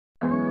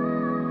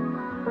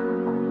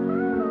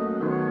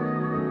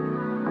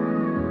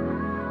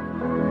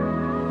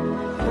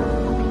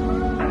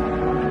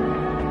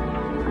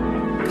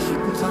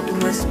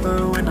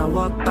remember when I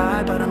walk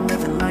by, but I'm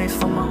living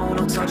life on my own,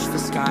 don't touch the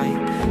sky.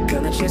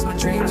 Gonna chase my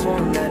dreams,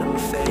 won't let them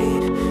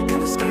fade. In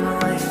this game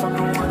of life, I'm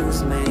the one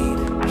who's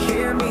made.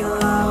 Hear me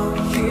loud,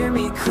 hear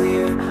me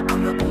clear,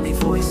 I'm the only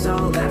voice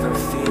I'll ever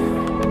fear.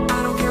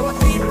 I don't care what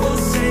people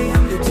say,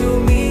 I'm new to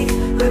me,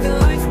 living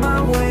life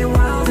my way,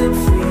 wild and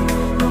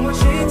free. No more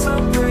chains,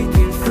 I'm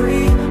breaking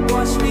free.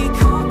 Watch me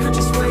conquer,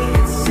 just wait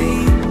and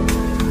see.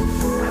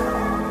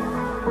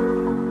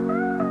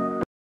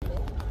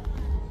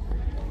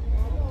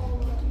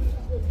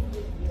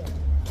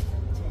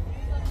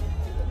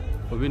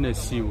 We're in a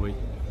seaway.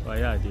 Oh,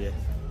 yeah, dear.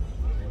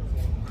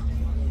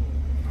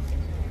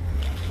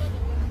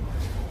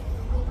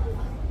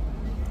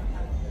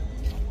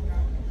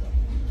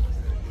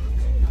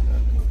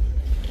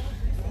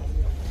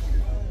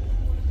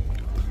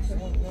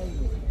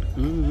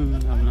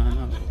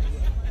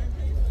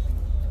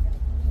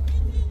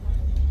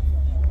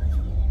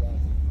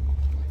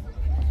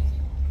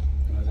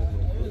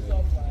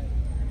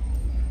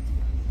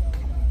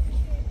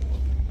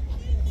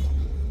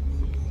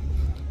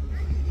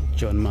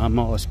 John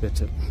Mahama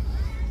Hospital.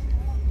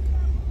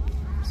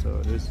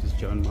 So this is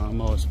John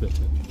Mahama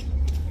Hospital.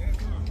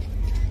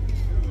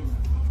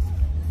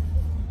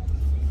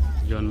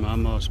 John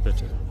Mahama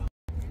Hospital.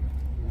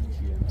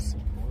 UGMC.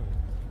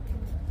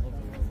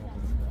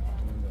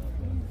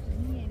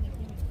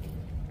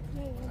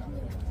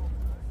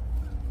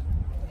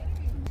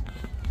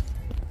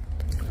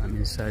 I'm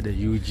inside the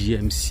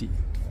UGMC.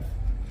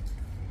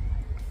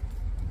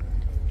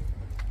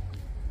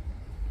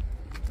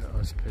 The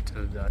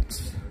hospital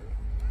that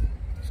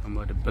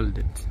somebody built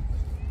it,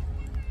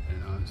 you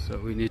know, so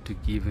we need to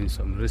give him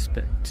some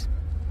respect.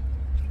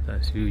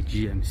 That's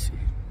UGMC.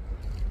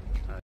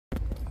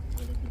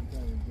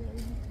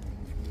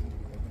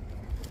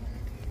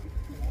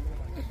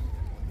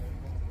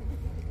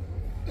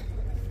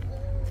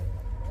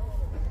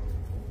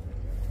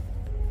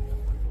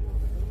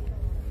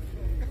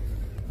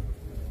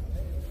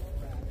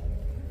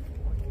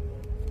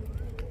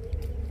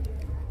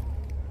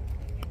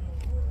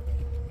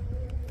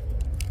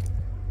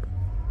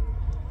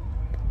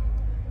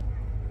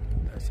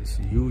 This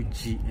is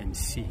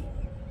UGMC.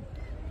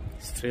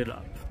 Straight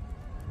up.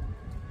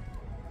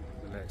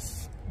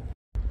 Less.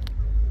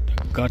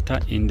 The gutter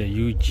in the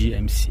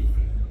UGMC.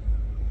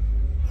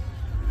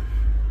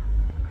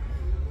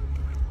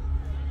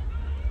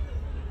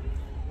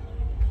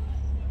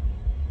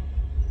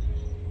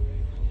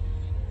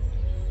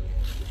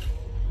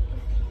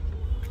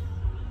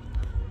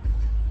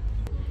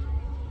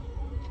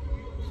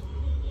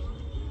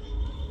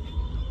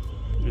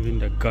 Even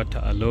the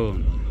gutter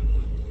alone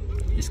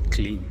is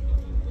clean.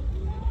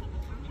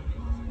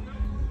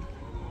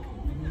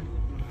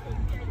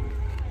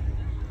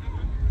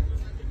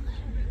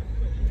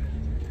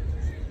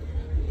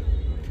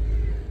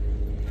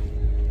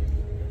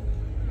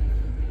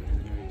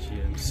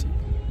 UGMC.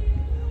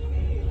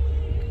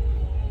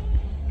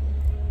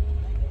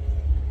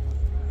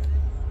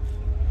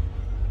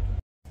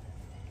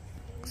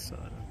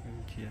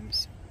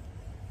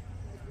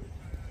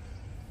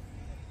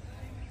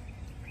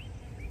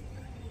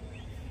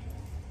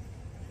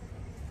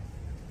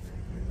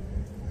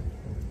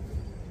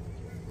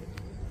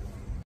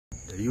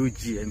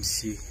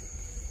 UGMC.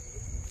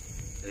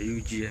 The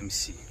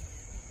UGMC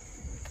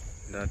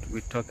that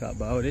we talk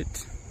about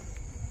it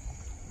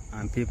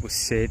and people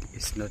said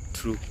it's not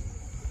true.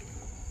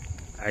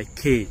 I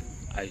came,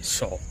 I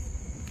saw.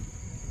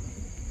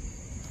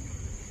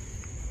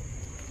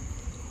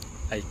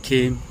 I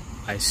came,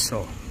 I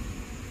saw,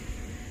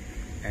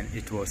 and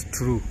it was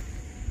true.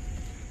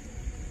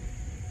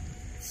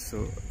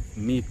 So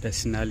me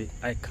personally,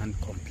 I can't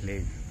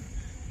complain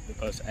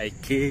because I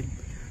came,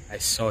 I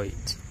saw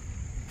it.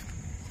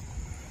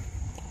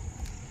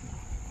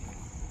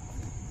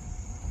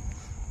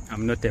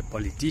 I'm not a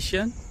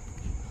politician.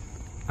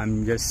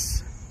 I'm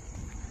just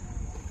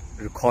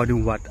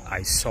recording what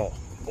I saw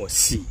or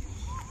see.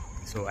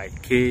 So I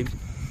came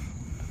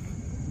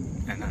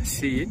and I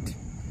see it.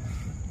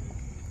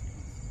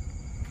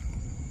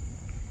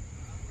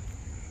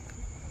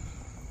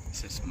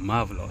 This is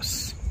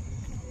marvelous.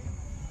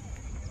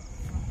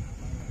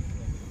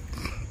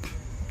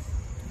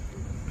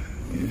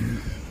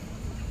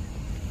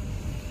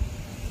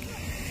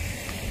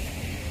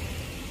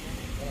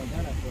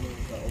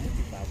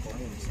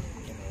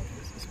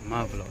 This is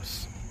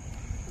marvelous.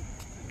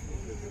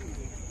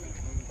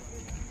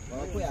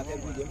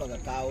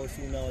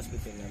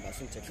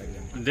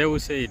 They will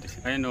say it,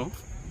 I know.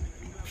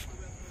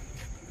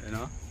 You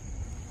know,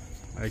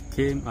 I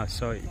came, I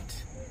saw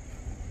it.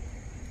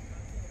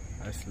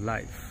 That's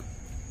life.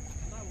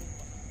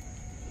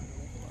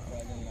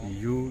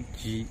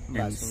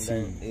 UGMC.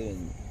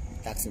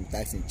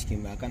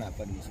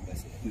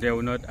 They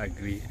will not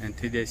agree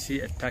until they see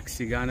a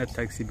taxi, Ghana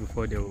taxi,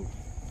 before they will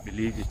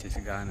believe it is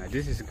Ghana.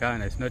 This is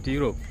Ghana, it's not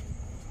Europe.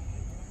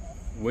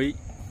 We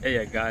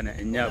are Ghana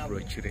and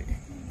Yabrochire.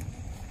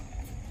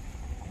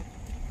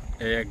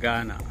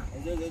 Ghana.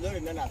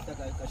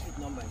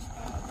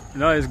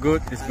 No, it's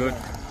good, it's good.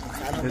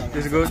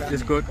 It's good.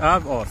 It's good. I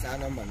have all.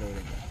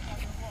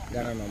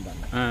 Ghana number.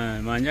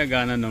 Manya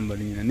Ghana number.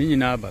 Nini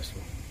na baso.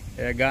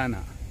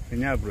 Ghana.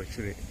 Kenya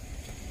brochure.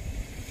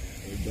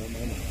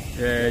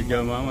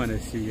 Your mama na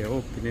see you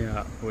opening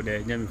up for the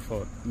Yami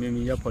for maybe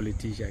your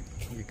politician.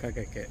 You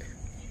kakake.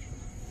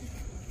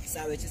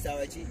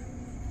 Sawachi.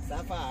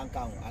 Safa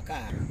ankang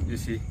aka. You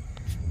see,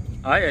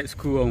 I at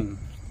school on.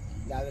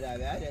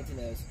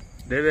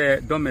 They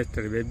were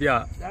dormitory, baby,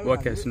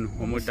 workers no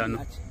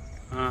homodano.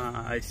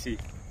 I see.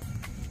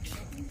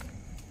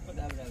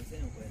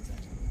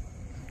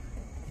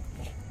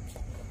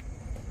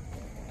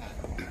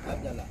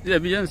 The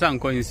Bians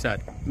uncle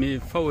inside. Me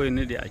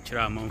forward the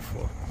Accra month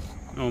for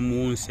no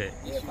moon say.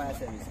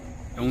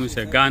 I won't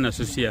say Ghana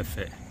so see a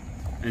fair.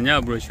 And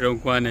your brochure on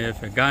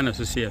Ghana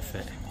so see a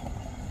fair.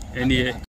 Any